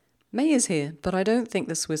May is here, but I don't think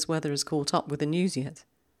the Swiss weather has caught up with the news yet.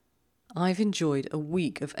 I've enjoyed a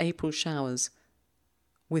week of April showers,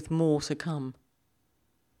 with more to come.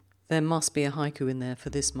 There must be a haiku in there for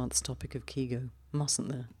this month's topic of Kigo, mustn't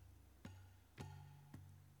there?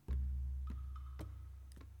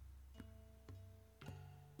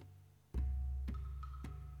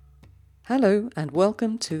 Hello and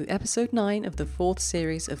welcome to episode 9 of the 4th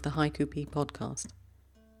series of the Haiku P podcast.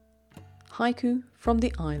 Haiku from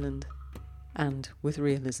the island, and with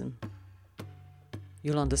realism.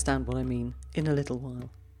 You'll understand what I mean in a little while.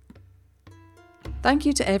 Thank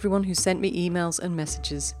you to everyone who sent me emails and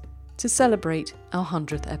messages to celebrate our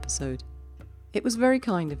 100th episode. It was very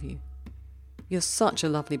kind of you. You're such a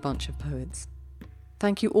lovely bunch of poets.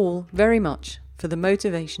 Thank you all very much for the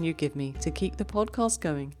motivation you give me to keep the podcast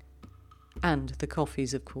going, and the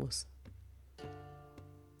coffees, of course.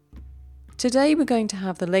 Today we're going to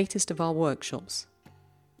have the latest of our workshops.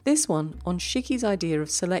 This one on Shiki's idea of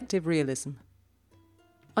selective realism.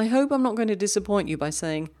 I hope I'm not going to disappoint you by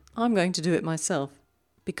saying I'm going to do it myself,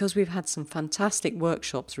 because we've had some fantastic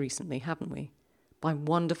workshops recently, haven't we? By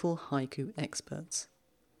wonderful haiku experts.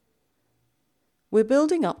 We're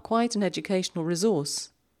building up quite an educational resource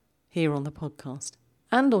here on the podcast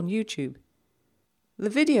and on YouTube. The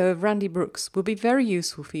video of Randy Brooks will be very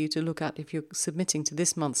useful for you to look at if you're submitting to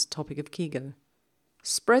this month's topic of Kigo.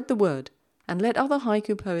 Spread the word and let other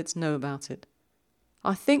haiku poets know about it.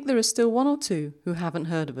 I think there are still one or two who haven't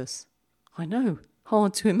heard of us. I know,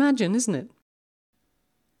 hard to imagine, isn't it?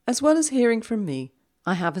 As well as hearing from me,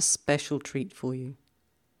 I have a special treat for you.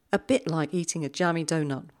 A bit like eating a jammy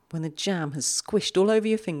donut when the jam has squished all over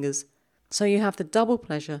your fingers, so you have the double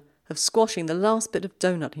pleasure of squashing the last bit of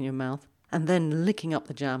donut in your mouth and then licking up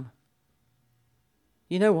the jam.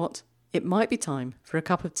 You know what? It might be time for a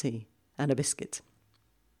cup of tea and a biscuit.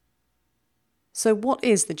 So what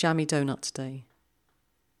is the jammy donut today?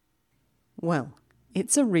 Well,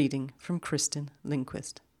 it's a reading from Kristin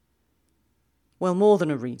Lindquist. Well, more than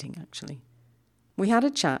a reading, actually. We had a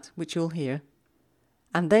chat, which you'll hear,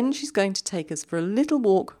 and then she's going to take us for a little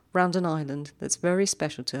walk round an island that's very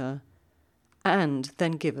special to her, and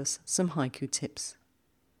then give us some haiku tips.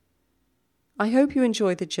 I hope you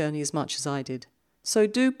enjoyed the journey as much as I did, so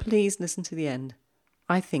do please listen to the end.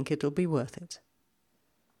 I think it'll be worth it.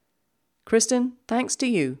 Kristin, thanks to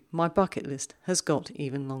you, my bucket list has got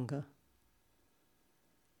even longer.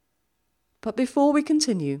 But before we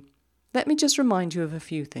continue, let me just remind you of a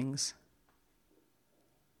few things.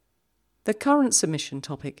 The current submission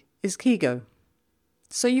topic is Kigo,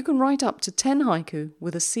 so you can write up to 10 haiku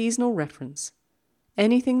with a seasonal reference,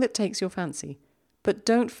 anything that takes your fancy. But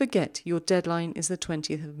don't forget your deadline is the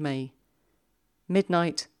 20th of May,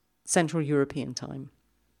 midnight Central European time.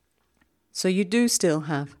 So you do still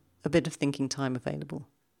have a bit of thinking time available.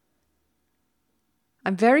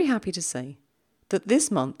 I'm very happy to say that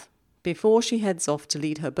this month, before she heads off to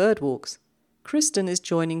lead her bird walks, Kristin is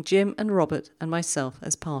joining Jim and Robert and myself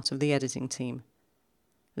as part of the editing team.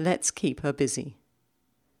 Let's keep her busy.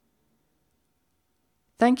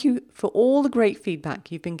 Thank you for all the great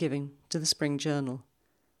feedback you've been giving to the Spring Journal.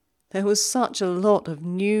 There was such a lot of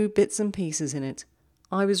new bits and pieces in it.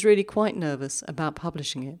 I was really quite nervous about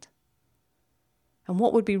publishing it. And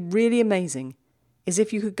what would be really amazing is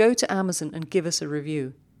if you could go to Amazon and give us a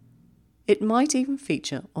review. It might even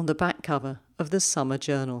feature on the back cover of the Summer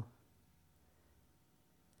Journal.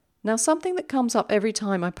 Now, something that comes up every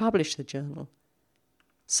time I publish the journal.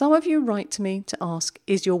 Some of you write to me to ask,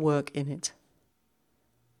 is your work in it?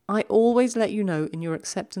 I always let you know in your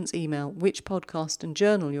acceptance email which podcast and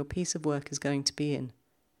journal your piece of work is going to be in.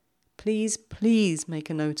 Please, please make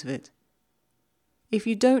a note of it. If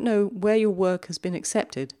you don't know where your work has been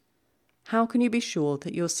accepted, how can you be sure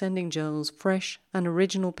that you're sending journals fresh and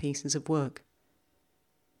original pieces of work?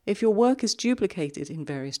 If your work is duplicated in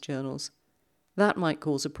various journals, that might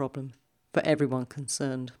cause a problem for everyone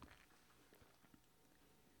concerned.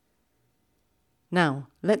 Now,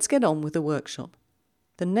 let's get on with the workshop.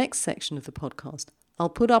 The next section of the podcast I'll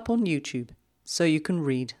put up on YouTube so you can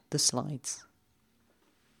read the slides.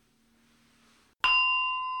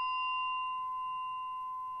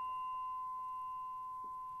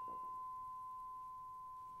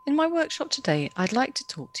 In my workshop today, I'd like to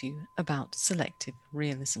talk to you about selective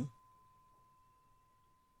realism.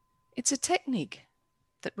 It's a technique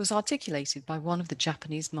that was articulated by one of the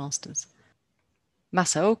Japanese masters,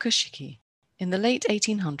 Masaoka Shiki, in the late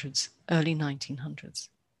 1800s, early 1900s.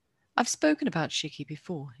 I've spoken about Shiki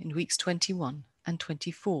before in weeks 21 and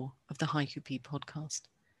 24 of the Haiku P podcast,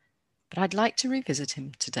 but I'd like to revisit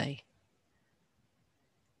him today.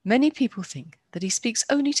 Many people think that he speaks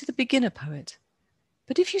only to the beginner poet,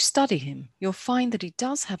 But if you study him, you'll find that he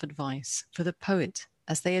does have advice for the poet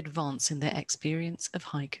as they advance in their experience of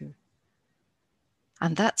haiku.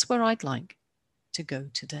 And that's where I'd like to go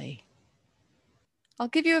today. I'll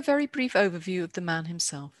give you a very brief overview of the man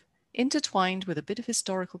himself, intertwined with a bit of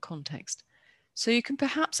historical context, so you can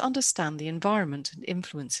perhaps understand the environment and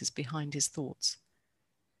influences behind his thoughts.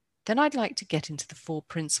 Then I'd like to get into the 4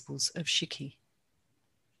 principles of Shiki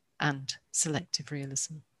and selective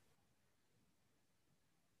realism.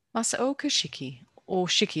 Masaoka Shiki, or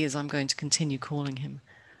Shiki as I'm going to continue calling him,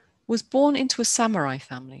 was born into a samurai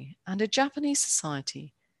family and a Japanese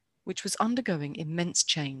society which was undergoing immense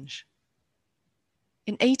change.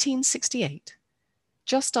 In 1868,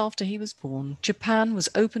 just after he was born, Japan was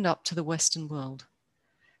opened up to the Western world.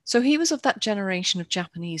 So he was of that generation of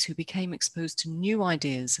Japanese who became exposed to new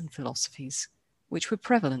ideas and philosophies, which were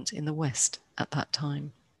prevalent in the West at that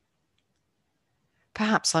time.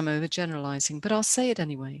 Perhaps I'm overgeneralizing, but I'll say it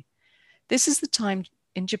anyway. This is the time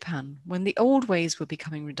in Japan when the old ways were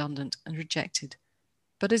becoming redundant and rejected,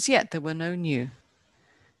 but as yet there were no new.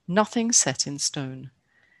 Nothing set in stone.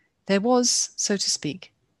 There was, so to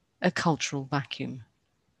speak, a cultural vacuum.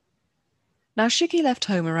 Now, Shiki left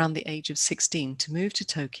home around the age of 16 to move to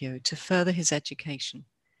Tokyo to further his education,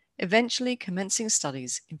 eventually commencing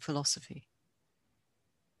studies in philosophy.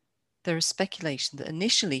 There is speculation that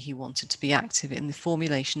initially he wanted to be active in the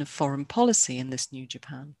formulation of foreign policy in this new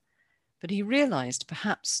Japan, but he realized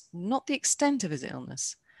perhaps not the extent of his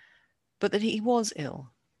illness, but that he was ill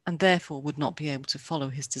and therefore would not be able to follow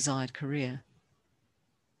his desired career.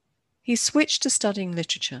 He switched to studying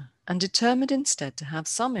literature and determined instead to have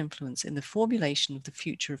some influence in the formulation of the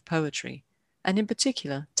future of poetry, and in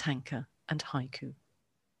particular tanka and haiku.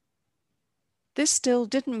 This still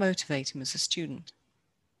didn't motivate him as a student.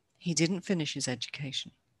 He didn't finish his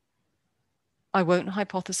education. I won't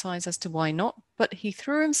hypothesize as to why not, but he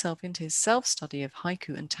threw himself into his self-study of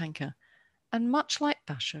haiku and tanka, and much like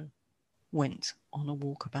Basho, went on a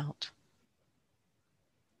walkabout.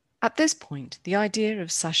 At this point, the idea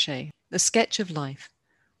of sachet, the sketch of life,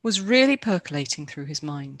 was really percolating through his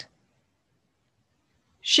mind.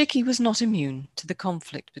 Shiki was not immune to the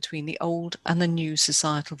conflict between the old and the new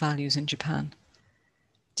societal values in Japan.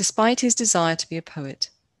 Despite his desire to be a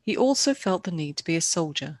poet, he also felt the need to be a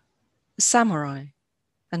soldier, a samurai,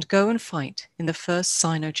 and go and fight in the First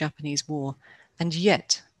Sino-Japanese War, and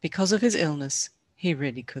yet, because of his illness, he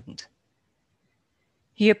really couldn't.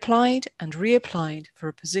 He applied and reapplied for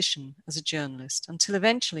a position as a journalist until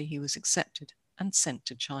eventually he was accepted and sent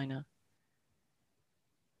to China.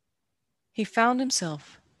 He found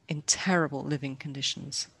himself in terrible living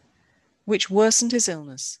conditions, which worsened his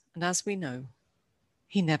illness, and as we know,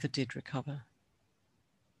 he never did recover.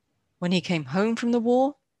 When he came home from the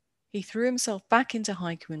war, he threw himself back into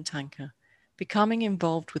haiku and tanka, becoming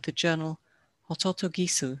involved with the journal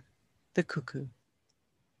Hototogisu, the Cuckoo,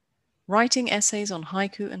 writing essays on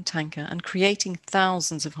haiku and tanka and creating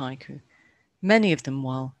thousands of haiku, many of them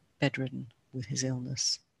while bedridden with his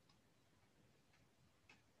illness.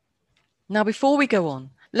 Now, before we go on,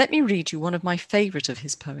 let me read you one of my favorite of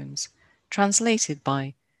his poems, translated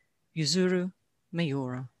by Yuzuru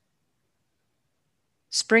Miura.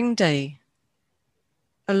 Spring day,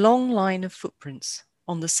 a long line of footprints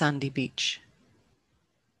on the sandy beach.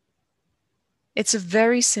 It's a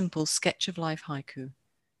very simple sketch of life haiku,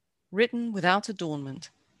 written without adornment,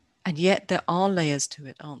 and yet there are layers to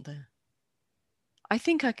it, aren't there? I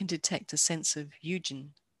think I can detect a sense of Yujin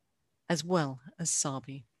as well as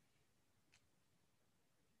Sabi.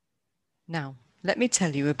 Now, let me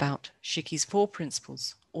tell you about Shiki's 4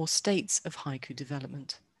 principles or states of haiku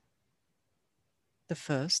development. The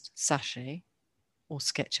first, sachet, or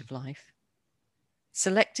sketch of life,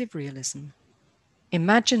 selective realism,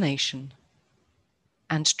 imagination,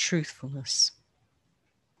 and truthfulness.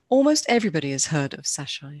 Almost everybody has heard of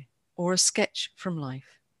sachet, or a sketch from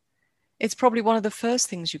life. It's probably one of the first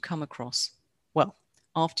things you come across, well,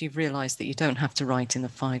 after you've realized that you don't have to write in the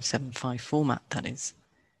 575 format, that is.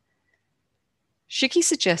 Shiki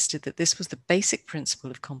suggested that this was the basic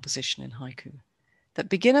principle of composition in haiku, that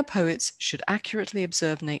beginner poets should accurately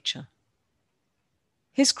observe nature.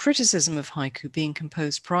 His criticism of haiku being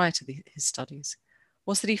composed prior to his studies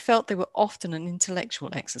was that he felt they were often an intellectual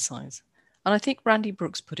exercise, and I think Randy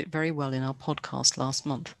Brooks put it very well in our podcast last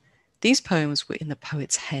month. These poems were in the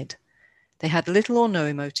poet's head. They had little or no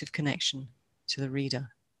emotive connection to the reader.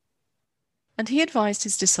 And he advised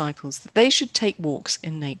his disciples that they should take walks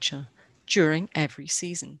in nature during every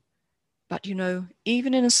season. But you know,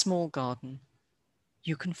 even in a small garden,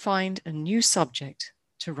 you can find a new subject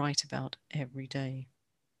to write about every day.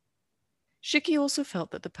 Shiki also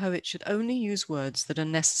felt that the poet should only use words that are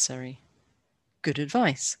necessary. Good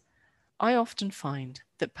advice. I often find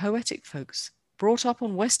that poetic folks brought up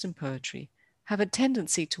on Western poetry have a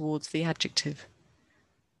tendency towards the adjective,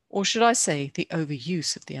 or should I say the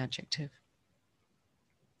overuse of the adjective.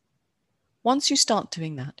 Once you start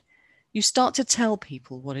doing that, you start to tell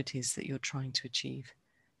people what it is that you're trying to achieve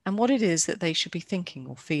and what it is that they should be thinking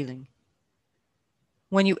or feeling.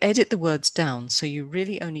 When you edit the words down so you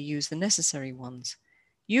really only use the necessary ones,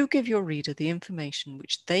 you give your reader the information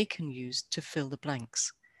which they can use to fill the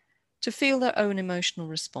blanks, to feel their own emotional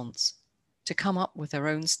response, to come up with their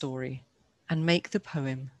own story, and make the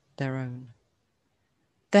poem their own.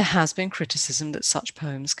 There has been criticism that such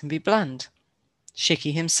poems can be bland.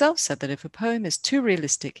 Shiki himself said that if a poem is too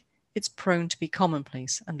realistic, it's prone to be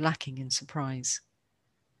commonplace and lacking in surprise.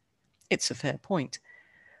 It's a fair point,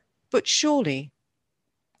 but surely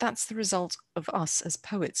that's the result of us as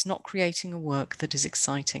poets not creating a work that is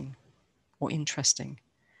exciting or interesting.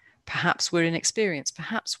 Perhaps we're inexperienced,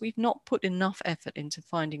 perhaps we've not put enough effort into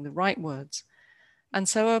finding the right words, and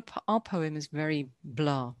so our poem is very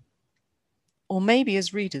blah. Or maybe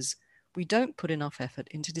as readers, we don't put enough effort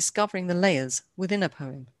into discovering the layers within a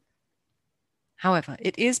poem. However,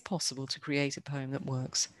 it is possible to create a poem that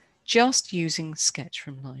works, just using sketch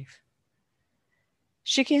from life.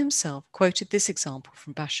 Shiki himself quoted this example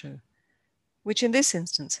from Basho, which in this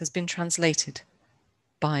instance has been translated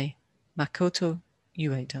by Makoto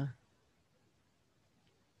Ueda.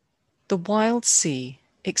 The wild sea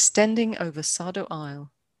extending over Sado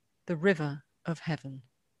Isle, the river of heaven.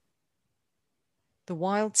 The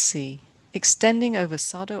wild sea extending over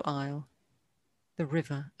Sado Isle, the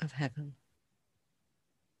river of heaven.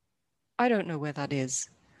 I don't know where that is,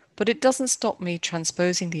 but it doesn't stop me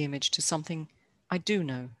transposing the image to something I do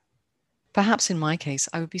know. Perhaps in my case,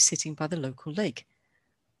 I would be sitting by the local lake,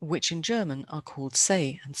 which in German are called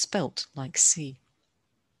See and spelt like sea.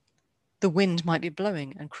 The wind might be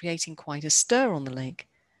blowing and creating quite a stir on the lake,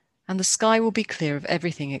 and the sky will be clear of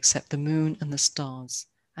everything except the moon and the stars,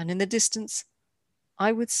 and in the distance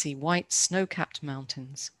I would see white snow-capped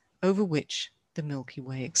mountains over which the Milky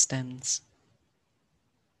Way extends.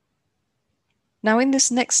 Now in this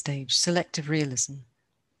next stage, selective realism,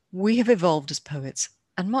 we have evolved as poets,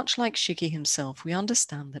 and much like Shiki himself, we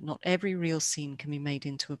understand that not every real scene can be made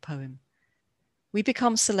into a poem. We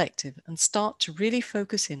become selective and start to really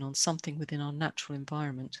focus in on something within our natural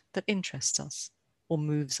environment that interests us or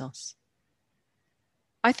moves us.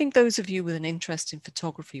 I think those of you with an interest in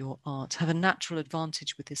photography or art have a natural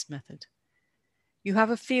advantage with this method. You have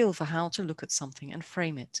a feel for how to look at something and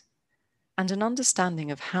frame it, and an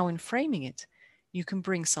understanding of how in framing it, you can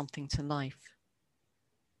bring something to life.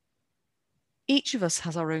 Each of us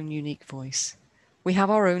has our own unique voice. We have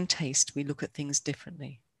our own taste. We look at things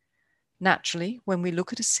differently. Naturally, when we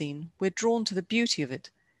look at a scene, we're drawn to the beauty of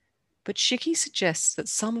it. But Shiki suggests that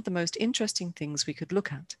some of the most interesting things we could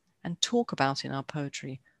look at and talk about in our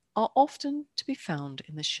poetry are often to be found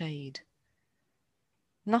in the shade.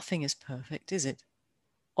 Nothing is perfect, is it?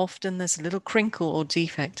 Often there's a little crinkle or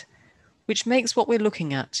defect, which makes what we're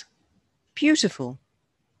looking at beautiful,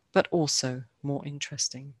 but also more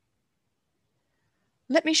interesting.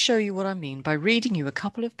 Let me show you what I mean by reading you a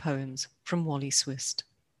couple of poems from Wally Swist,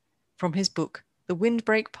 from his book, The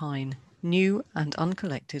Windbreak Pine, New and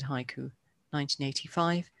Uncollected Haiku,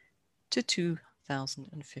 1985 to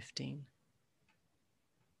 2015.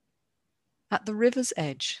 At the river's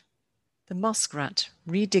edge, the muskrat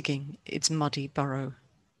redigging its muddy burrow.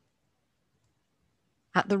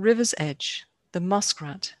 At the river's edge, the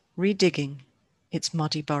muskrat redigging its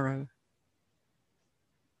muddy burrow.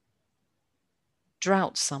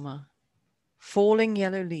 Drought summer, falling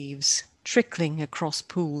yellow leaves trickling across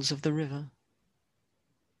pools of the river.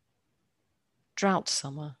 Drought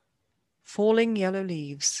summer, falling yellow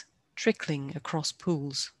leaves trickling across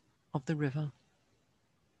pools of the river.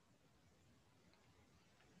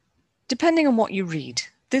 Depending on what you read,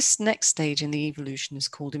 this next stage in the evolution is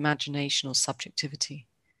called imagination or subjectivity.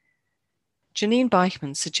 Janine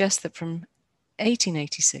Beichman suggests that from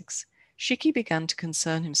 1886, Shiki began to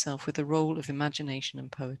concern himself with the role of imagination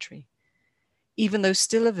and poetry, even though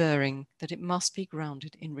still averring that it must be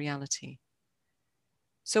grounded in reality.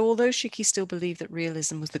 So although Shiki still believed that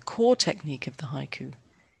realism was the core technique of the haiku,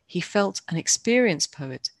 he felt an experienced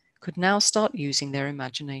poet could now start using their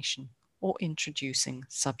imagination or introducing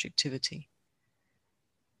subjectivity.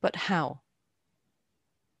 But how?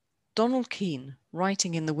 Donald Keene,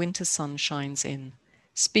 writing in The Winter Sun Shines In,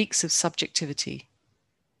 speaks of subjectivity.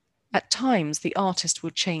 At times, the artist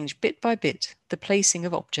will change bit by bit the placing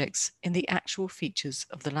of objects in the actual features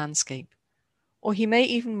of the landscape, Or he may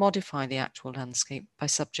even modify the actual landscape by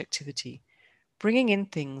subjectivity, bringing in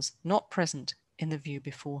things not present in the view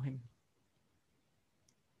before him.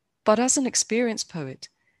 But as an experienced poet,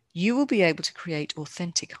 you will be able to create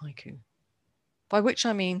authentic haiku, by which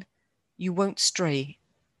I mean you won't stray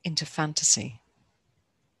into fantasy.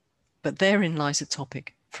 But therein lies a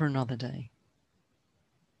topic for another day.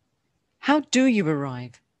 How do you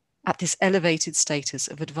arrive at this elevated status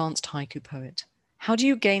of advanced haiku poet? How do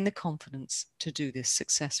you gain the confidence to do this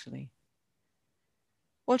successfully?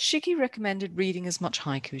 Well, Shiki recommended reading as much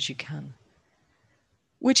haiku as you can,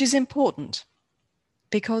 which is important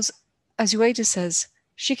because, as Ueda says,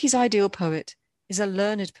 Shiki's ideal poet is a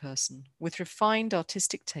learned person with refined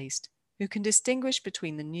artistic taste who can distinguish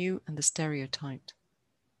between the new and the stereotyped.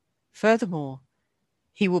 Furthermore,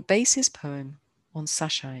 he will base his poem on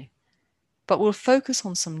sashai, but will focus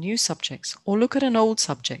on some new subjects or look at an old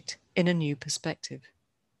subject in a new perspective.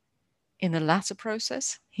 In the latter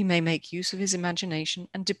process, he may make use of his imagination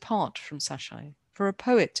and depart from sashai, for a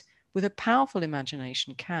poet with a powerful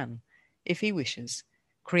imagination can, if he wishes,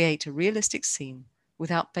 create a realistic scene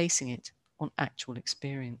without basing it on actual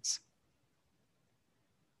experience.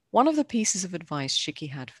 One of the pieces of advice Shiki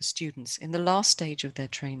had for students in the last stage of their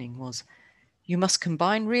training was, you must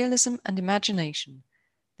combine realism and imagination,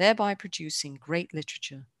 thereby producing great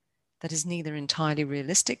literature that is neither entirely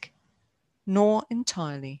realistic nor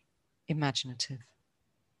entirely imaginative.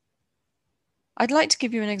 I'd like to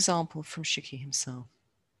give you an example from Shiki himself.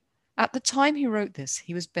 At the time he wrote this,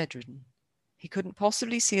 he was bedridden. He couldn't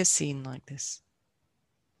possibly see a scene like this,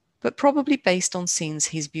 but probably based on scenes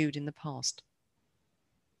he's viewed in the past.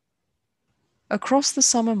 Across the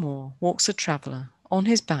summer moor walks a traveller, on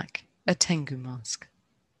his back a tengu mask.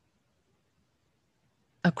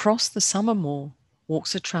 Across the summer moor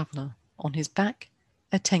walks a traveller, on his back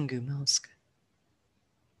a tengu mask.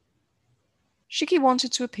 Shiki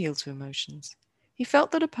wanted to appeal to emotions. He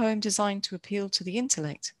felt that a poem designed to appeal to the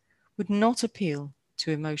intellect would not appeal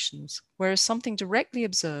to emotions, whereas something directly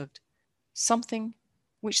observed, something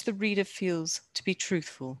which the reader feels to be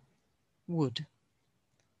truthful, would.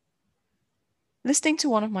 Listening to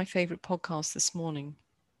one of my favourite podcasts this morning,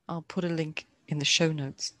 I'll put a link in the show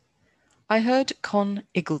notes, I heard Con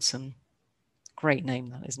Iggulson, great name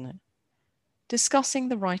that, isn't it, discussing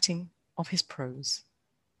the writing of his prose.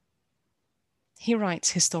 He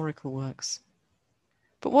writes historical works.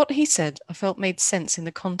 But what he said I felt made sense in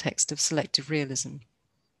the context of selective realism.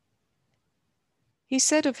 He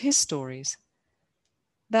said of his stories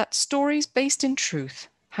that stories based in truth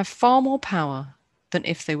have far more power than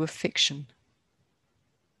if they were fiction.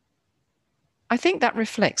 I think that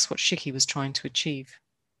reflects what Shiki was trying to achieve.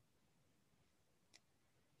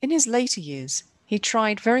 In his later years, he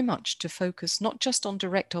tried very much to focus not just on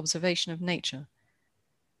direct observation of nature,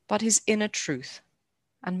 but his inner truth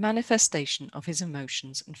and manifestation of his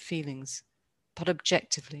emotions and feelings, but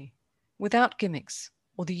objectively, without gimmicks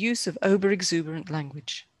or the use of over-exuberant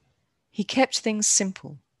language. He kept things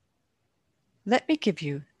simple. Let me give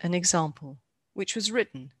you an example, which was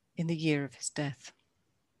written in the year of his death.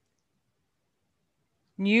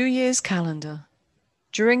 New Year's calendar,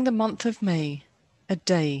 during the month of May, a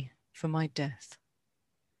day for my death.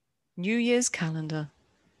 New Year's calendar,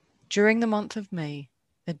 during the month of May,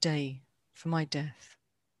 a day for my death.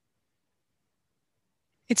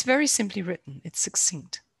 It's very simply written, it's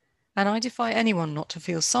succinct, and I defy anyone not to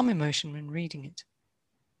feel some emotion when reading it.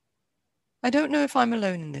 I don't know if I'm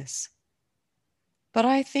alone in this, but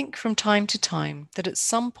I think from time to time that at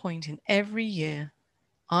some point in every year,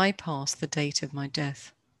 I pass the date of my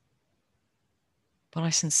death. But I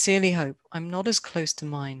sincerely hope I'm not as close to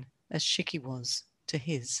mine as Shiki was to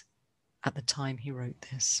his at the time he wrote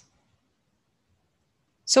this.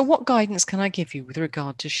 So what guidance can I give you with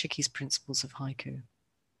regard to Shiki's principles of haiku?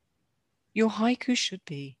 Your haiku should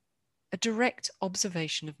be a direct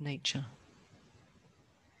observation of nature.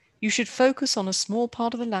 You should focus on a small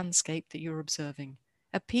part of the landscape that you're observing,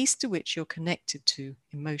 a piece to which you're connected to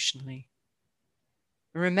emotionally.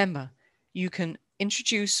 Remember, you can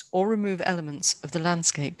introduce or remove elements of the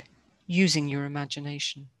landscape using your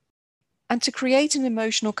imagination. And to create an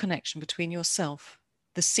emotional connection between yourself,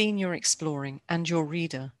 the scene you're exploring, and your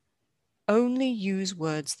reader, only use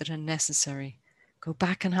words that are necessary. Go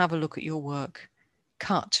back and have a look at your work.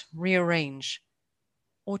 Cut, rearrange,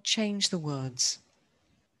 or change the words.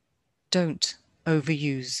 Don't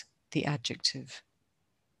overuse the adjective.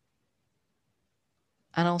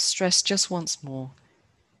 And I'll stress just once more,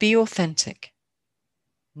 be authentic.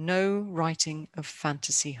 No writing of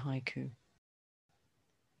fantasy haiku.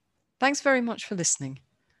 Thanks very much for listening.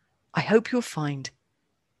 I hope you'll find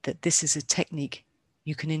that this is a technique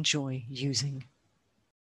you can enjoy using.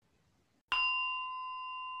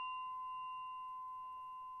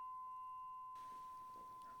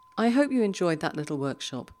 I hope you enjoyed that little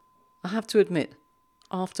workshop. I have to admit,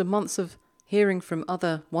 after months of hearing from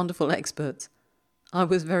other wonderful experts, I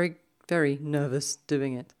was very, very nervous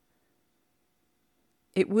doing it.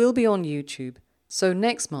 It will be on YouTube, so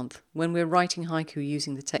next month, when we're writing haiku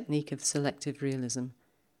using the technique of selective realism,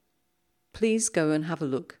 please go and have a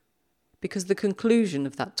look, because the conclusion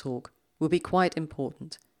of that talk will be quite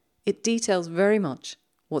important. It details very much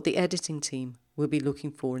what the editing team will be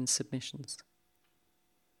looking for in submissions.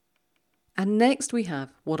 And next we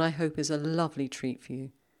have what I hope is a lovely treat for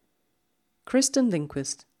you. Kristen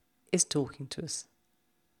Lindquist is talking to us.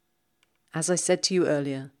 As I said to you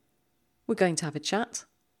earlier, we're going to have a chat,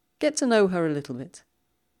 get to know her a little bit.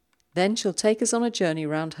 Then she'll take us on a journey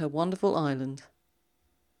around her wonderful island.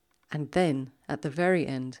 And then, at the very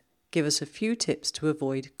end, give us a few tips to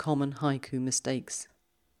avoid common haiku mistakes.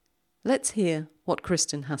 Let's hear what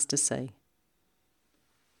Kristen has to say.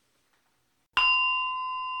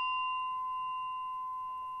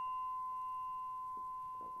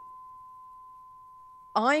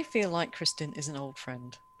 I feel like Kristen is an old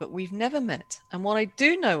friend, but we've never met, and what I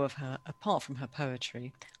do know of her, apart from her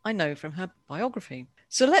poetry, I know from her biography.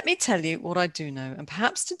 So let me tell you what I do know, and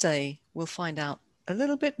perhaps today we'll find out a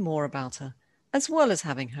little bit more about her, as well as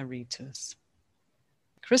having her read to us.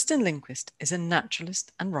 Kristen Lindquist is a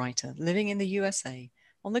naturalist and writer living in the USA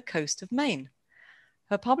on the coast of Maine.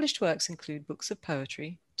 Her published works include books of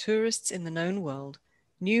poetry, Tourists in the Known World,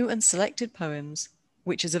 New and Selected Poems,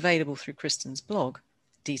 which is available through Kristen's blog,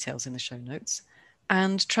 details in the show notes,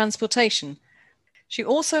 and Transportation. She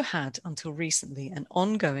also had, until recently, an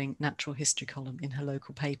ongoing natural history column in her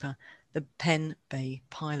local paper, the Penn Bay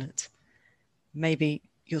Pilot. Maybe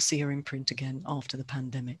you'll see her in print again after the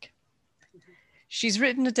pandemic. She's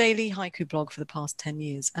written a daily haiku blog for the past 10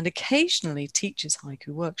 years and occasionally teaches haiku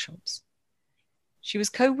workshops. She was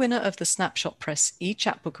co-winner of the Snapshot Press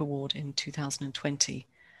eChapbook Award in 2020.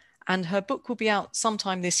 And her book will be out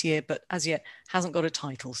sometime this year, but as yet hasn't got a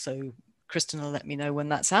title. So Kristen will let me know when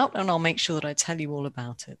that's out, and I'll make sure that I tell you all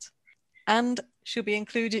about it. And she'll be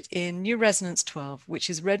included in New Resonance 12,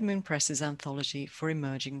 which is Red Moon Press's anthology for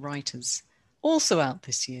emerging writers, also out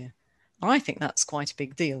this year. I think that's quite a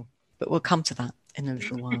big deal, but we'll come to that in a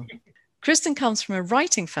little while. Kristen comes from a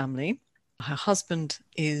writing family. Her husband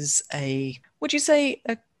is would you say,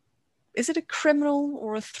 is it a criminal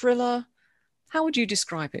or a thriller? How would you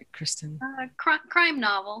describe it, Kristen? Crime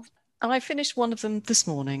novel. And I finished one of them this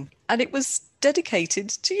morning, and it was dedicated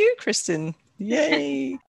to you, Kristen.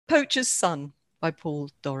 Yay! Poacher's Son by Paul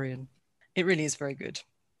Dorian. It really is very good.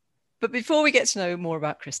 But before we get to know more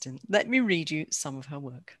about Kristen, let me read you some of her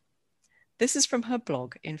work. This is from her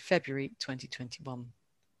blog in February 2021.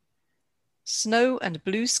 Snow and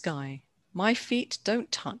blue sky, my feet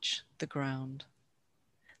don't touch the ground.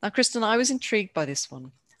 Now, Kristen, I was intrigued by this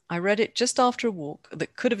one. I read it just after a walk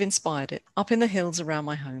that could have inspired it, up in the hills around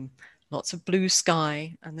my home. Lots of blue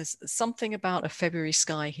sky, and there's something about a February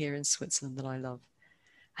sky here in Switzerland that I love.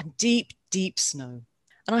 And deep, deep snow.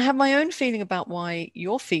 And I have my own feeling about why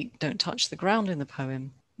your feet don't touch the ground in the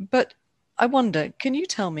poem. But I wonder, can you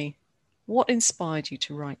tell me what inspired you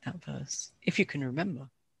to write that verse, if you can remember?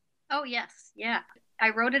 Oh, yes. Yeah. I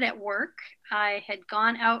wrote it at work. I had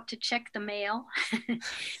gone out to check the mail.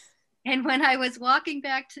 And when I was walking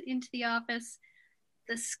back into the office,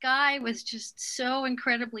 the sky was just so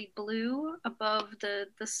incredibly blue above the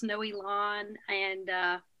snowy lawn.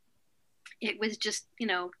 And it was just,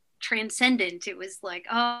 transcendent. It was like,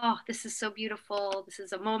 oh, this is so beautiful. This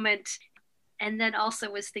is a moment. And then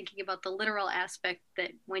also was thinking about the literal aspect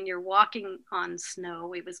that when you're walking on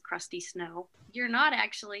snow, it was crusty snow, you're not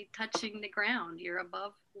actually touching the ground. You're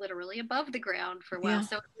literally above the ground for a while. Yeah.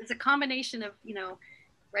 So it's a combination of,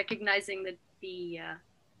 recognizing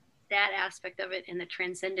that aspect of it and the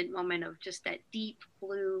transcendent moment of just that deep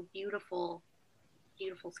blue, beautiful,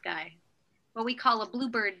 beautiful sky. What we call a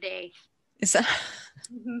bluebird day. Is that?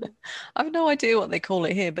 I have no idea what they call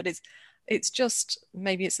it here, but it's just,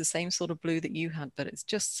 maybe it's the same sort of blue that you had, but it's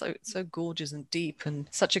just so gorgeous and deep and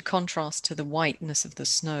such a contrast to the whiteness of the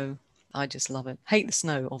snow. I just love it. Hate the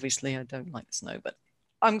snow, obviously. I don't like the snow, but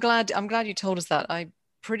I'm glad you told us that. I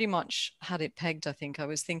pretty much had it pegged, I think. I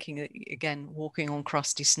was thinking that, again, walking on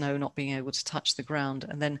crusty snow, not being able to touch the ground,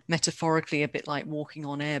 and then metaphorically a bit like walking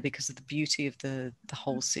on air because of the beauty of the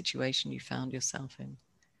whole situation you found yourself in.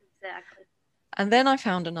 Exactly. And then I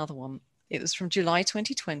found another one. It was from July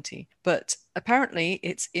 2020, but apparently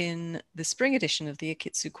it's in the spring edition of the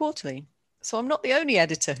Akitsu Quarterly. So I'm not the only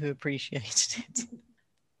editor who appreciated it.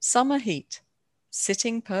 Summer heat,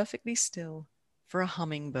 sitting perfectly still for a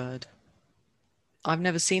hummingbird. I've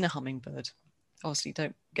never seen a hummingbird. Obviously,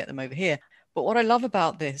 don't get them over here. But what I love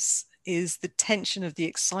about this is the tension of the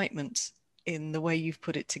excitement in the way you've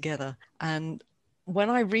put it together. And when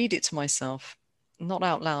I read it to myself, not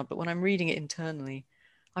out loud, but when I'm reading it internally,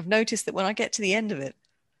 I've noticed that when I get to the end of it,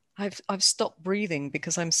 I've stopped breathing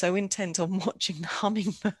because I'm so intent on watching the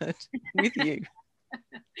hummingbird with you.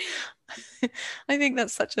 I think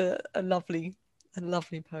that's such a lovely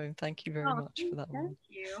poem. Thank you very much for that one. Thank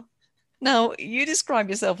you. Now, you describe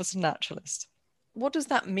yourself as a naturalist. What does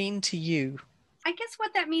that mean to you? I guess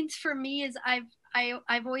what that means for me is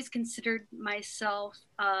I've always considered myself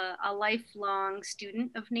a lifelong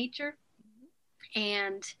student of nature,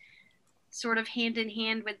 and sort of hand in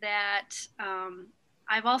hand with that,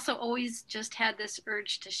 I've also always just had this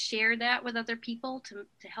urge to share that with other people,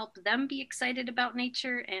 to help them be excited about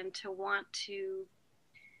nature and to want to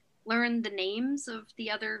learn the names of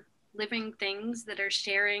the other living things that are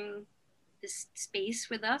sharing this space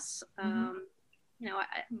with us. You know,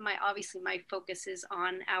 obviously my focus is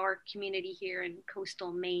on our community here in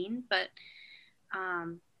coastal Maine, but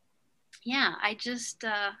yeah, I just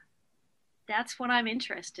that's what I'm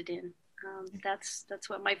interested in. That's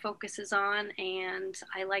what my focus is on, and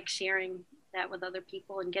I like sharing that with other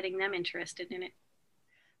people and getting them interested in it.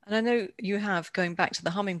 And I know you have, going back to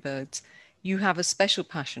the hummingbirds, you have a special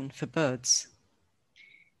passion for birds.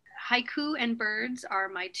 Haiku and birds are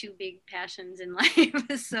my two big passions in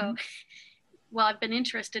life. So, well, I've been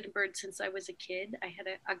interested in birds since I was a kid. I had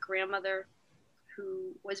a grandmother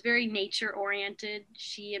who was very nature oriented.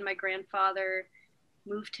 She and my grandfather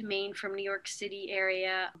moved to Maine from New York City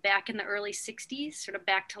area back in the early 60s, sort of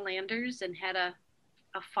back to landers, and had a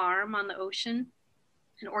farm on the ocean,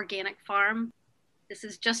 an organic farm. This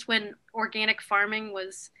is just when organic farming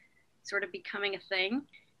was sort of becoming a thing.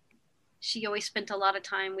 She always spent a lot of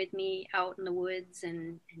time with me out in the woods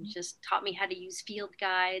and just taught me how to use field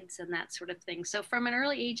guides and that sort of thing. So from an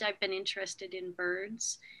early age, I've been interested in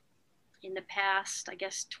birds. In the past, I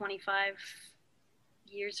guess 25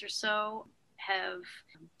 years or so, have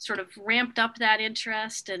sort of ramped up that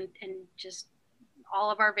interest, and just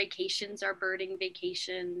all of our vacations are birding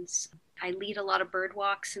vacations. I lead a lot of bird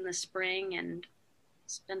walks in the spring and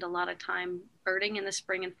spend a lot of time birding in the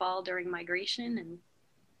spring and fall during migration. And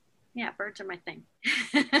yeah, birds are my thing.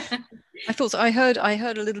 I thought I heard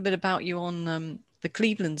a little bit about you on the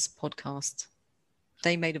Cleveland's podcast.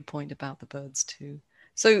 They made a point about the birds too.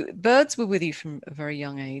 So birds were with you from a very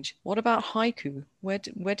young age. What about haiku? When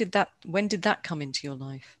did that come into your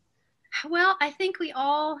life? Well, I think we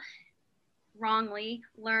all wrongly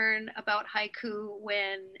learn about haiku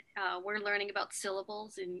when we're learning about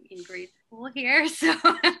syllables in grade school here. So,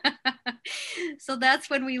 so that's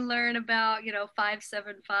when we learn about,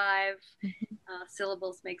 575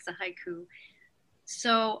 syllables makes a haiku.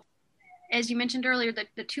 So, as you mentioned earlier,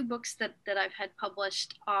 the two books that I've had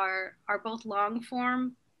published are both long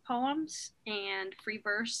form poems and free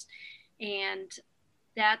verse. And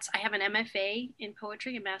I have an MFA in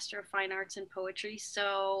poetry, a Master of Fine Arts in Poetry.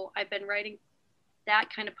 So I've been writing that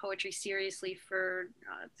kind of poetry seriously for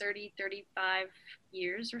 35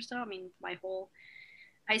 years or so. I mean, my whole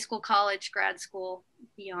high school, college, grad school,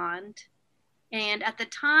 beyond. And at the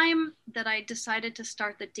time that I decided to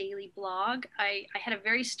start the daily blog, I had a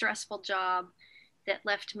very stressful job that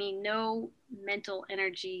left me no mental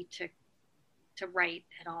energy to write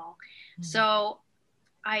at all. Mm-hmm. So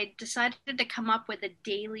I decided to come up with a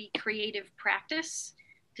daily creative practice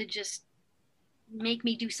to just make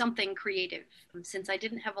me do something creative. Since I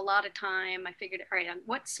didn't have a lot of time, I figured, all right,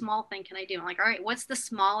 what small thing can I do? I'm like, all right, what's the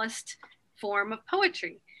smallest form of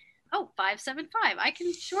poetry? Oh, 575. I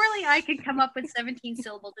can come up with 17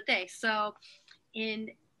 syllables a day. So in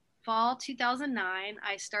fall 2009,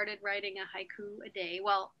 I started writing a haiku a day.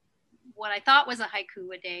 Well, what I thought was a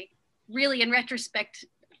haiku a day. Really, in retrospect,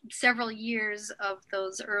 several years of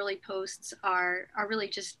those early posts are really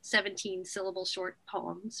just 17 syllable short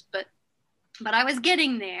poems, but I was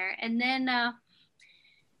getting there. And then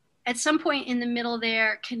at some point in the middle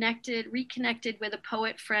there, reconnected with a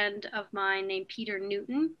poet friend of mine named Peter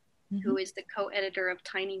Newton, mm-hmm. who is the co-editor of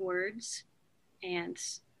Tiny Words and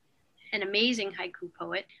an amazing haiku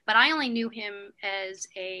poet. But I only knew him as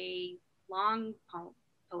a long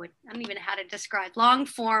poet. I don't even know how to describe long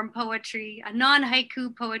form poetry, a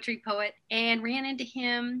non-haiku poetry poet, and ran into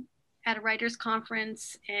him at a writer's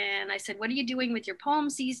conference. And I said, what are you doing with your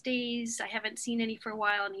poems these days? I haven't seen any for a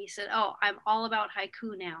while. And he said, oh, I'm all about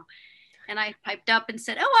haiku now. And I piped up and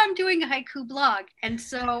said, oh, I'm doing a haiku blog. And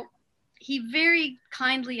so he very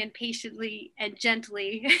kindly and patiently and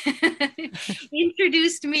gently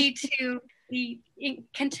introduced me to the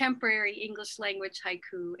contemporary English language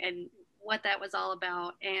haiku and what that was all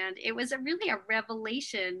about. And it was really a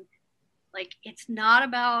revelation like it's not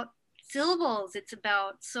about syllables, it's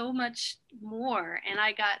about so much more. And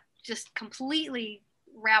I got just completely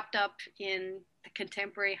wrapped up in the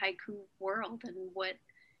contemporary haiku world and what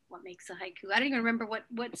makes a haiku. I don't even remember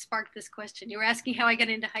what sparked this question. You were asking how I got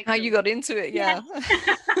into haiku. How you got into it, yeah.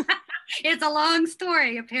 It's a long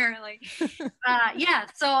story, apparently. Yeah,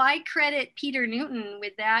 so I credit Peter Newton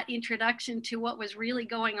with that introduction to what was really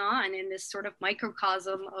going on in this sort of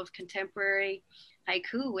microcosm of contemporary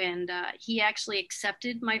haiku. And he actually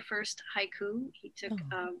accepted my first haiku. He took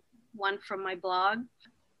one from my blog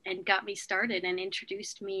and got me started and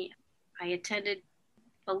introduced me. I attended,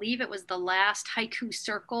 I believe it was the last Haiku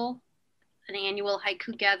Circle, an annual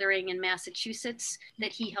haiku gathering in Massachusetts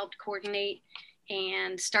that he helped coordinate,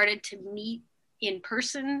 and started to meet in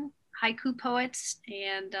person haiku poets,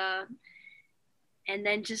 and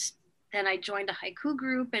then I joined a haiku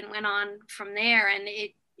group and went on from there. And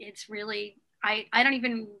it's really, I don't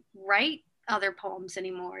even write other poems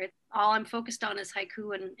anymore. All I'm focused on is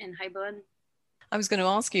haiku and haibun. I was going to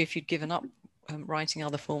ask you if you'd given up writing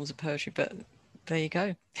other forms of poetry, but there you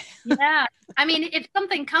go. Yeah, I mean, if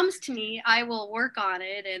something comes to me, I will work on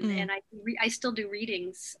it, and I still do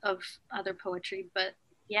readings of other poetry. But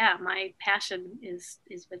yeah, my passion is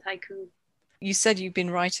with haiku. You said you've been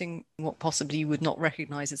writing what possibly you would not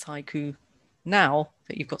recognize as haiku now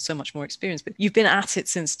that you've got so much more experience, but you've been at it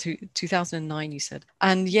since 2009, you said,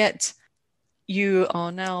 and yet you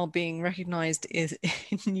are now being recognized in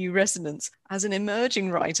New Resonance as an emerging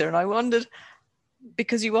writer. And I wondered,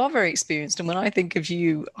 because you are very experienced, and when I think of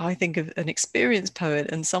you, I think of an experienced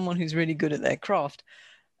poet and someone who's really good at their craft.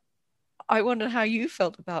 I wondered how you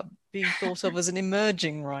felt about being thought of as an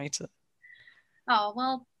emerging writer. Oh,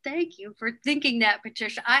 well, thank you for thinking that,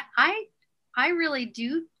 Patricia. I really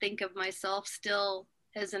do think of myself still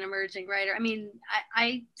as an emerging writer. I mean,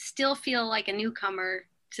 I still feel like a newcomer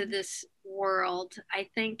to this world. I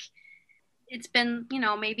think it's been,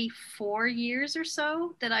 maybe 4 years or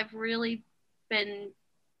so that I've really been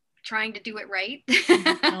trying to do it right.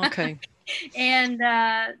 Okay. And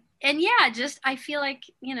yeah, just I feel like,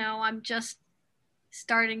 I'm just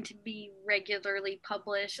starting to be regularly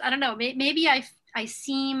published. I don't know, maybe I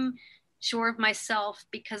seem sure of myself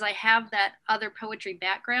because I have that other poetry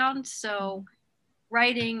background. So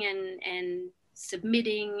writing and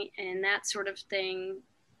submitting and that sort of thing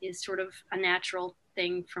is sort of a natural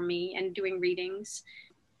thing for me, and doing readings.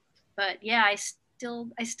 But yeah, I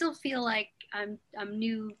still feel like I'm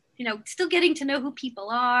new, still getting to know who people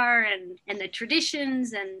are and the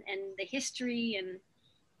traditions and the history. And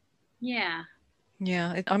yeah.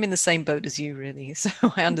 Yeah, I'm in the same boat as you, really. So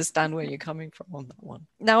I understand where you're coming from on that one.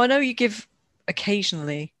 Now, I know you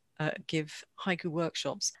occasionally give haiku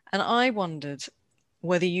workshops, and I wondered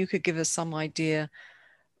whether you could give us some idea,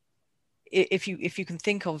 if you can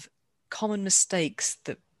think of common mistakes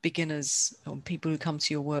that beginners or people who come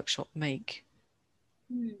to your workshop make.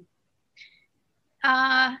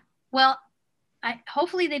 Well,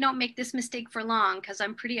 hopefully they don't make this mistake for long, because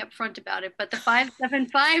I'm pretty upfront about it. But the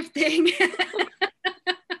 5-7-5 thing,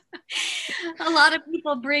 a lot of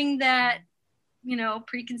people bring that,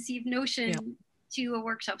 preconceived notion to a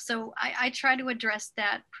workshop. So I try to address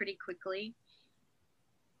that pretty quickly.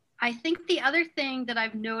 I think the other thing that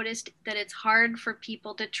I've noticed that it's hard for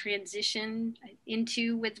people to transition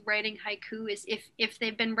into with writing haiku is if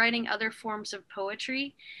they've been writing other forms of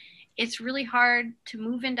poetry, it's really hard to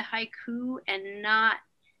move into haiku and not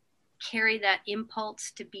carry that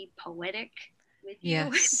impulse to be poetic with you.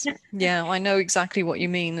 Yes. Yeah, I know exactly what you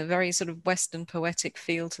mean. A very sort of Western poetic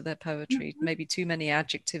feel to their poetry. Mm-hmm. Maybe too many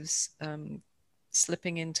adjectives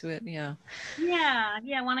slipping into it. Yeah,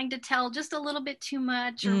 wanting to tell just a little bit too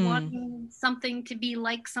much, or wanting something to be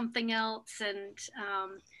like something else. And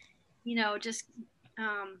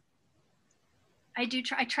I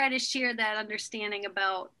try to share that understanding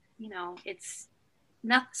about, it's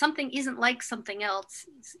not, something isn't like something else.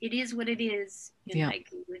 It is what it is in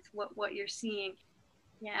haiku with what you're seeing.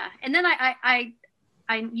 Yeah. And then I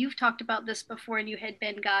you've talked about this before, and you had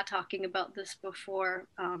Ben Ga talking about this before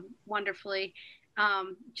wonderfully.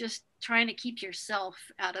 Just trying to keep yourself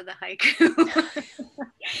out of the haiku,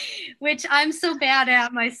 which I'm so bad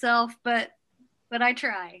at myself, but I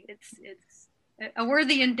try. It's a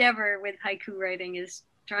worthy endeavor with haiku writing, is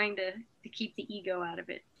trying to keep the ego out of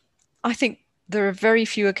it. I think there are very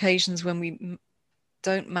few occasions when we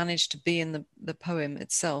don't manage to be in the poem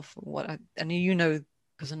itself. And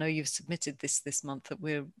because I know you've submitted this month, that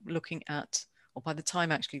we're looking at, or by the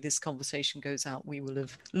time actually this conversation goes out, we will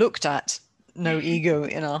have looked at No Ego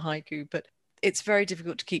in our haiku. But it's very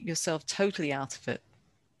difficult to keep yourself totally out of it.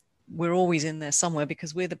 We're always in there somewhere,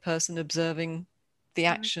 because we're the person observing the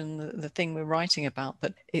action, the thing we're writing about,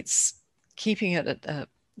 but it's keeping it at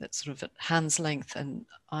sort of at hand's length. And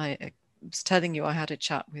I was telling you, I had a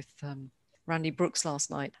chat with Randy Brooks last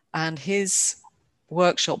night, and his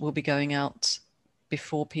workshop will be going out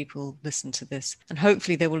before people listen to this, and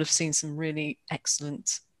hopefully they will have seen some really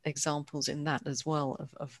excellent examples in that as well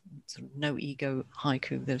of sort of no ego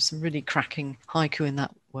haiku. There's some really cracking haiku in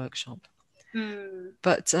that workshop.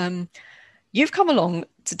 But you've come along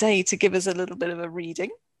today to give us a little bit of a reading.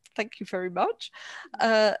 Thank you very much.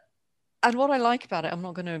 And what I like about it, I'm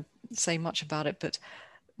not going to say much about it, but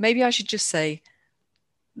maybe I should just say,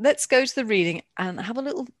 let's go to the reading and have a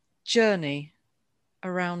little journey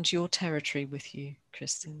around your territory with you,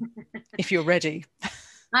 Kristin, if you're ready.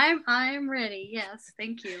 I'm ready. Yes.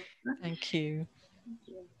 Thank you. Thank you. Thank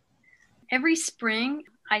you. Every spring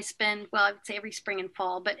I spend, well, I would say every spring and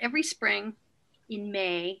fall, but every spring in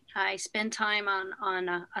May, I spend time on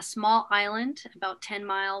a small island about 10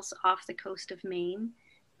 miles off the coast of Maine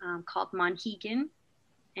called Monhegan.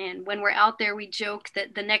 And when we're out there, we joke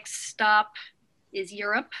that the next stop is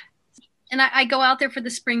Europe. And I go out there for the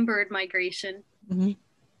spring bird migration. Mm-hmm.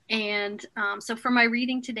 And so for my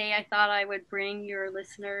reading today, I thought I would bring your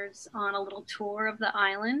listeners on a little tour of the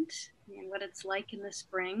island and what it's like in the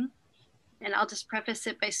spring. And I'll just preface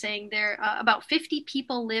it by saying there about 50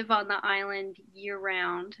 people live on the island year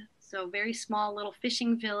round. So very small little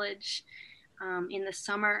fishing village. In the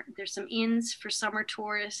summer, there's some inns for summer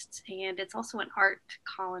tourists, and it's also an art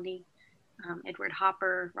colony. Edward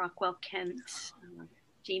Hopper, Rockwell Kent,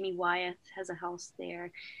 Jamie Wyeth has a house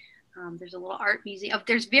there. There's a little art museum.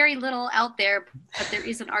 There's very little out there, but there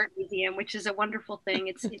is an art museum, which is a wonderful thing.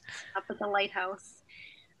 It's up at the lighthouse.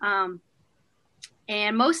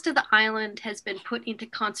 And most of the island has been put into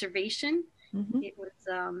conservation.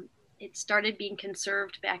 Mm-hmm. It started being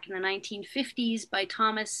conserved back in the 1950s by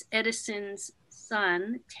Thomas Edison's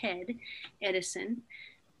son, Ted Edison.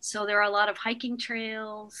 So there are a lot of hiking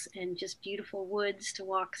trails and just beautiful woods to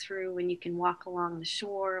walk through, and you can walk along the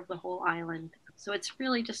shore of the whole island. So it's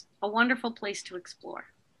really just a wonderful place to explore.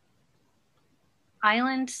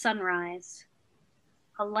 Island sunrise,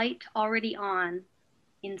 a light already on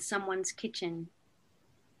in someone's kitchen.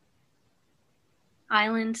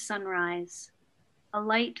 Island sunrise, a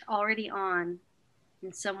light already on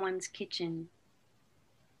in someone's kitchen.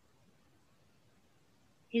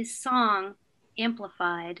 His song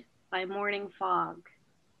amplified by morning fog,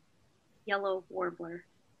 yellow warbler.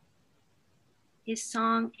 His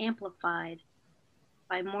song amplified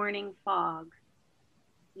by morning fog,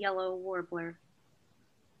 yellow warbler.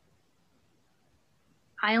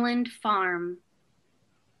 Island farm,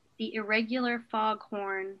 the irregular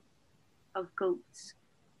foghorn of goats.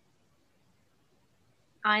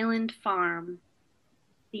 Island farm,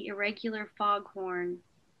 the irregular foghorn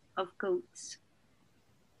of goats.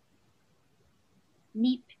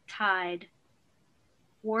 Neap tide,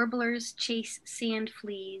 warblers chase sand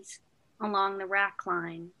fleas along the rack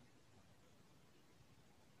line.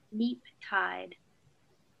 Neap tide,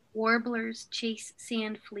 warblers chase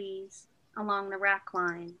sand fleas along the rack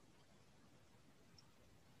line.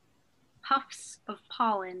 Puffs of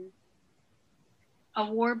pollen, a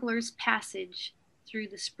warbler's passage through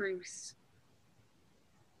the spruce.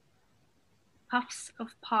 Puffs of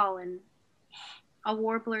pollen, a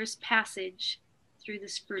warbler's passage through the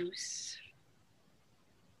spruce.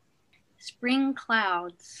 Spring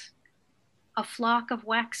clouds, a flock of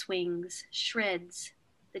waxwings shreds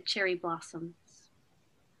the cherry blossoms.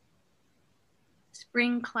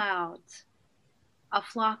 Spring clouds, a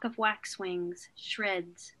flock of waxwings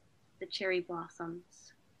shreds the cherry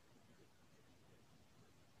blossoms.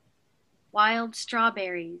 Wild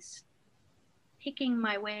strawberries, picking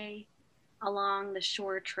my way along the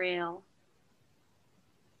shore trail.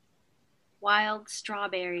 Wild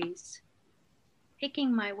strawberries,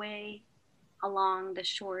 picking my way along the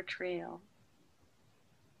shore trail.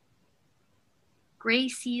 Gray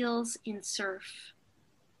seals in surf,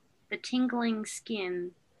 the tingling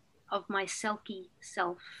skin of my selkie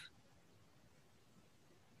self.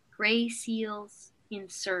 Gray seals in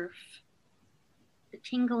surf, the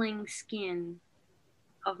tingling skin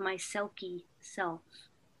of my selkie self.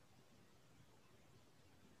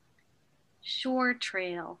 Shore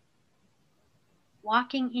trail,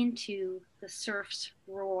 walking into the surf's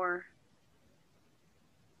roar.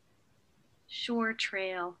 Shore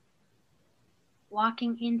trail,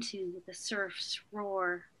 walking into the surf's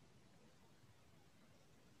roar.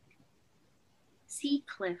 Sea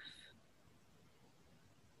cliff,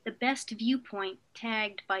 the best viewpoint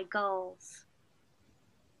tagged by gulls.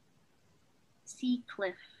 Sea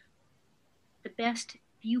cliff, the best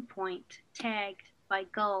viewpoint tagged by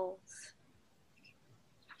gulls.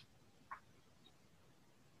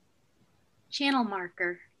 Channel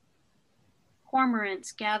marker.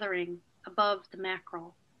 Cormorants gathering above the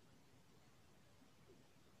mackerel.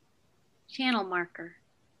 Channel marker.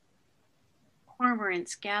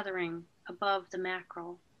 Cormorants gathering above the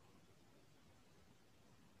mackerel.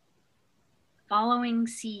 Following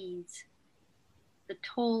seas. The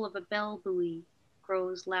toll of a bell buoy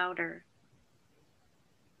grows louder.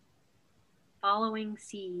 Following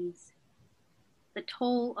seas. The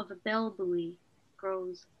toll of a bell buoy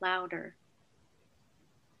grows louder.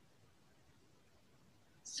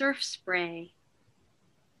 Surf spray.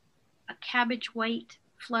 A cabbage white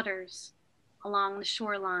flutters along the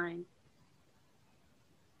shoreline.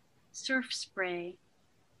 Surf spray.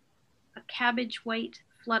 A cabbage white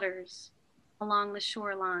flutters along the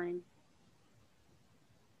shoreline.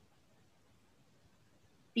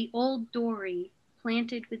 The old dory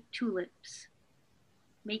planted with tulips,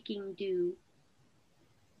 making dew.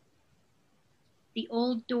 The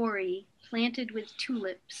old dory planted with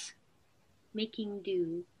tulips, making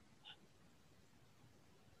dew.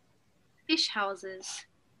 Fish houses.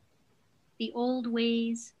 The old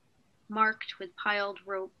ways marked with piled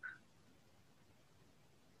rope.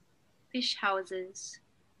 Fish houses.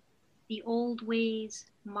 The old ways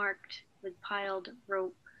marked with piled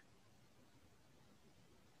rope.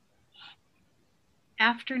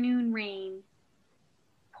 Afternoon rain.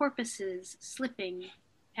 Porpoises slipping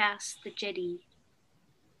past the jetty.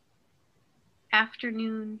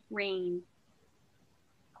 Afternoon rain.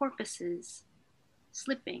 Porpoises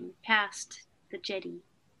slipping past the jetty.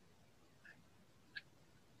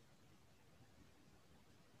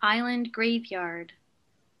 Island graveyard.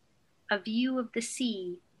 A view of the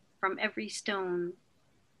sea from every stone.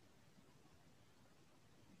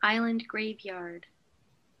 Island graveyard.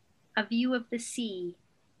 A view of the sea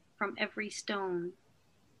from every stone.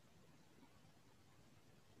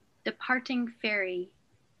 Departing ferry.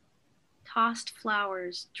 Tossed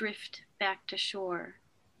flowers drift back to shore.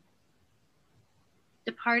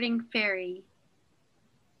 Departing ferry.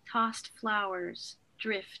 Tossed flowers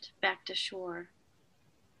drift back to shore.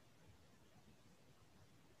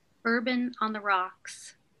 Bourbon on the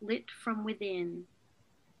rocks, lit from within.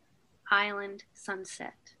 Island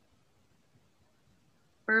sunset.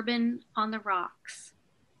 Bourbon on the rocks,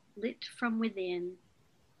 lit from within.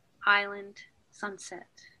 Island sunset.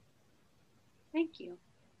 Thank you.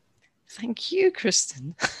 Thank you,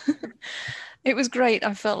 Kristen. It was great.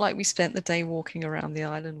 I felt like we spent the day walking around the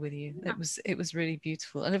island with you. It was really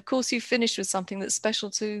beautiful. And of course, you finished with something that's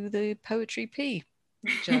special to the Poetry P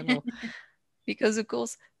journal. Because, of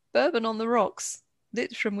course, Bourbon on the Rocks,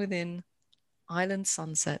 lit from within, Island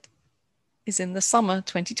sunset, is in the summer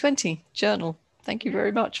 2020 journal. Thank you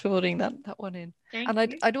very much for putting that one in.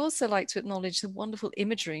 I'd also like to acknowledge the wonderful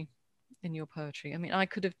imagery in your poetry. I mean, I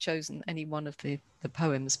could have chosen any one of the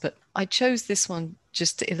poems, but I chose this one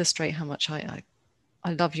just to illustrate how much I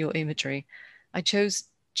love your imagery. I chose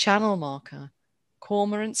channel marker,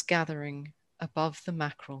 cormorants gathering above the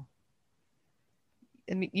mackerel.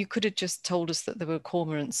 I mean, you could have just told us that there were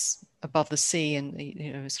cormorants above the sea and,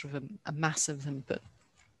 you know, sort of a mass of them. But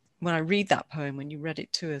when I read that poem, when you read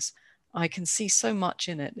it to us, I can see so much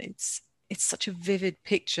in it. It's such a vivid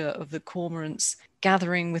picture of the cormorants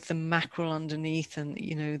gathering with the mackerel underneath, and,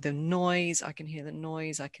 you know, the noise. I can hear the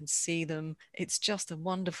noise. I can see them. It's just a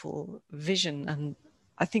wonderful vision. And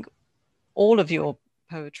I think all of your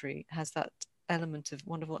poetry has that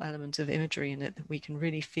wonderful element of imagery in it that we can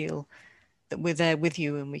really feel that we're there with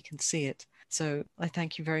you and we can see it. So I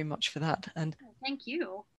thank you very much for that. And thank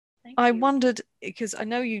you. I wondered, because I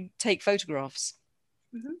know you take photographs.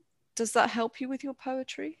 Mm-hmm. Does that help you with your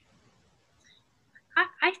poetry?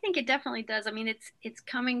 I think it definitely does. I mean, it's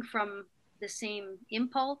coming from the same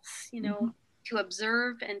impulse, you know, mm-hmm. to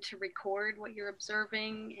observe and to record what you're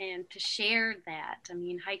observing and to share that. I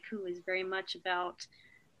mean, haiku is very much about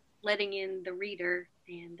letting in the reader,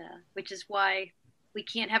 and which is why we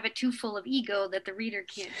can't have it too full of ego that the reader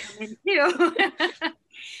can't come into.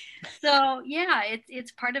 So yeah,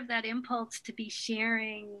 it's part of that impulse to be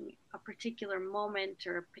sharing a particular moment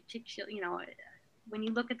or a particular, you know, when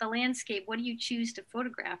you look at the landscape, what do you choose to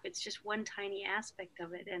photograph? It's just one tiny aspect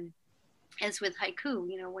of it. And as with haiku,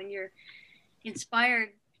 you know, when you're inspired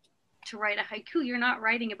to write a haiku, you're not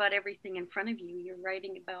writing about everything in front of you. You're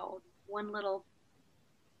writing about one little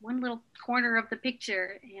corner of the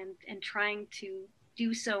picture, and trying to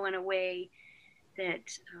do so in a way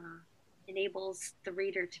that enables the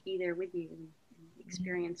reader to be there with you and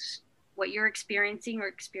experience what you're experiencing, or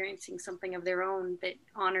experiencing something of their own that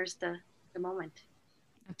honors the moment.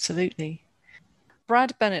 Absolutely.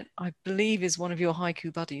 Brad Bennett, I believe, is one of your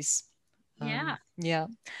haiku buddies. Yeah. Yeah.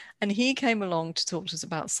 And he came along to talk to us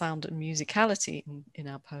about sound and musicality in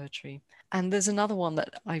our poetry. And there's another one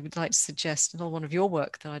that I would like to suggest, another one of your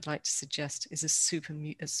work that I'd like to suggest is a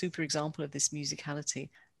super example of this musicality.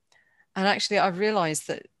 And actually, I've realized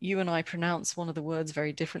that you and I pronounce one of the words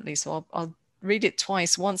very differently. So I'll read it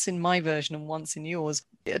twice, once in my version and once in yours.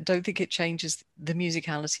 I don't think it changes the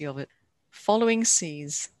musicality of it. Following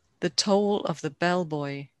seas, the toll of the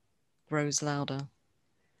bellboy grows louder.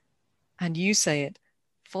 And you say it,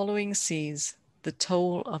 following seas, the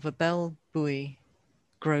toll of a bell buoy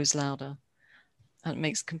grows louder. And it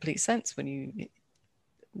makes complete sense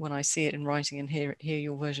when I see it in writing and hear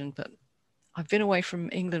your version. But I've been away from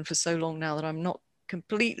England for so long now that I'm not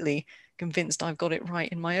completely convinced I've got it right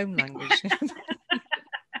in my own language.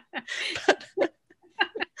 But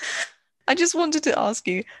I just wanted to ask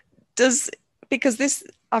you, because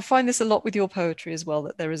I find this a lot with your poetry as well,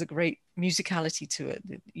 that there is a great musicality to it.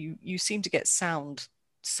 You seem to get sound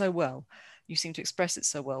so well. You seem to express it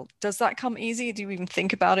so well. Does that come easy? Do you even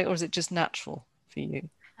think about it, or is it just natural for you?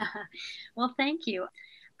 Well, thank you.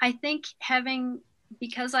 I think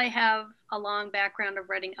because I have a long background of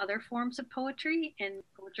writing other forms of poetry, and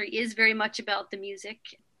poetry is very much about the music,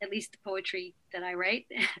 at least the poetry that I write.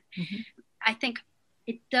 Mm-hmm. I think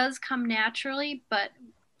it does come naturally, but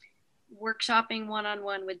workshopping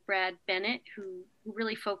one-on-one with Brad Bennett, who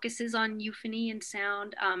really focuses on euphony and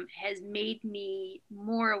sound, has made me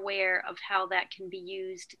more aware of how that can be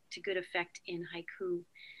used to good effect in haiku.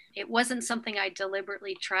 It wasn't something I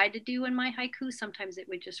deliberately tried to do in my haiku. Sometimes it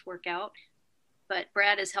would just work out. But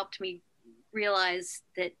Brad has helped me realize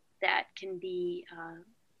that can be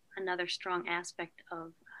another strong aspect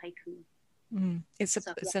of haiku. It's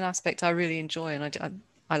an aspect I really enjoy, and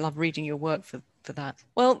I love reading your work for that.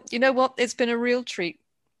 Well, you know what? It's been a real treat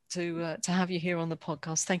to have you here on the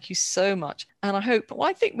podcast. Thank you so much. And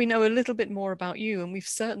I think we know a little bit more about you, and we've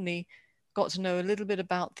certainly got to know a little bit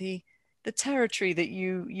about the territory that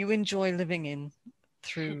you enjoy living in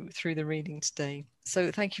through the reading today.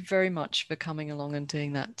 So thank you very much for coming along and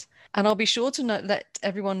doing that. And I'll be sure to let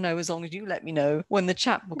everyone know, as long as you let me know, when the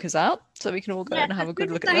chapbook is out, so we can all go and have a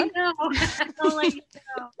good look at that. I know. I'll let you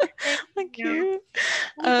know. Thank you.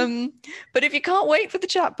 But if you can't wait for the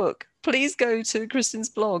chapbook, please go to Kristin's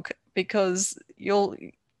blog, because you're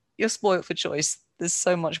spoiled for choice. There's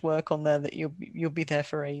so much work on there that you'll be there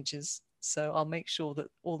for ages. So I'll make sure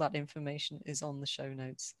that all that information is on the show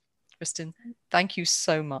notes. Kristin, thank you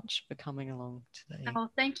so much for coming along today. Oh,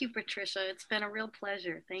 thank you, Patricia. It's been a real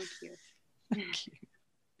pleasure. Thank you. Thank you.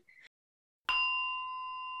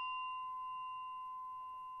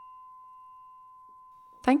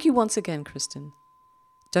 Thank you once again, Kristin.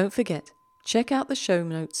 Don't forget, check out the show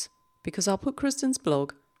notes, because I'll put Kristin's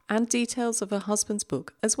blog and details of her husband's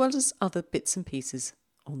book, as well as other bits and pieces,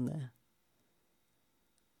 on there.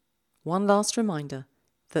 One last reminder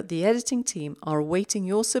that the editing team are awaiting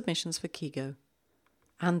your submissions for Kigo,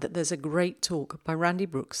 and that there's a great talk by Randy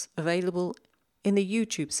Brooks available in the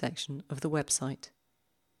YouTube section of the website.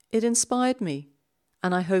 It inspired me,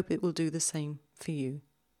 and I hope it will do the same for you.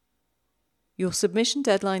 Your submission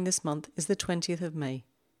deadline this month is the 20th of May.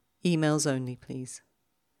 Emails only, please.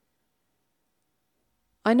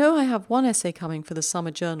 I know I have one essay coming for the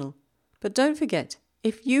summer journal, but don't forget,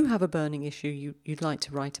 if you have a burning issue you'd like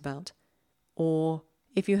to write about, or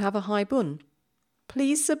if you have a haibun,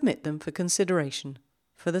 please submit them for consideration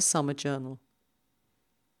for the summer journal.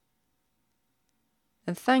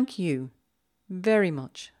 And thank you very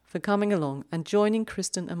much for coming along and joining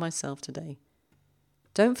Kristin and myself today.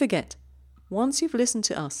 Don't forget, once you've listened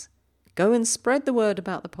to us, go and spread the word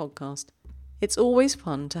about the podcast. It's always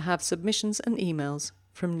fun to have submissions and emails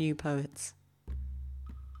from new poets.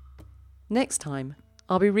 Next time,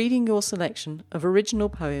 I'll be reading your selection of original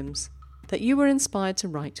poems that you were inspired to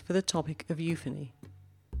write for the topic of euphony.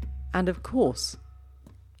 And of course,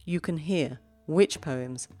 you can hear which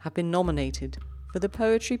poems have been nominated for the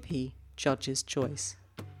Poetry P Judge's Choice.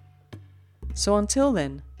 So until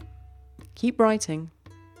then, keep writing.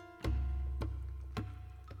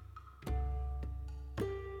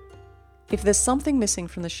 If there's something missing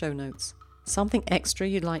from the show notes, something extra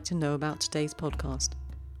you'd like to know about today's podcast,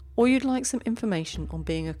 or you'd like some information on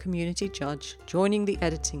being a community judge, joining the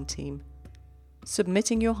editing team,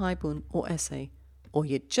 submitting your haibun or essay, or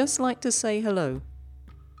you'd just like to say hello,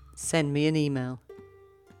 send me an email.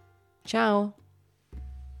 Ciao!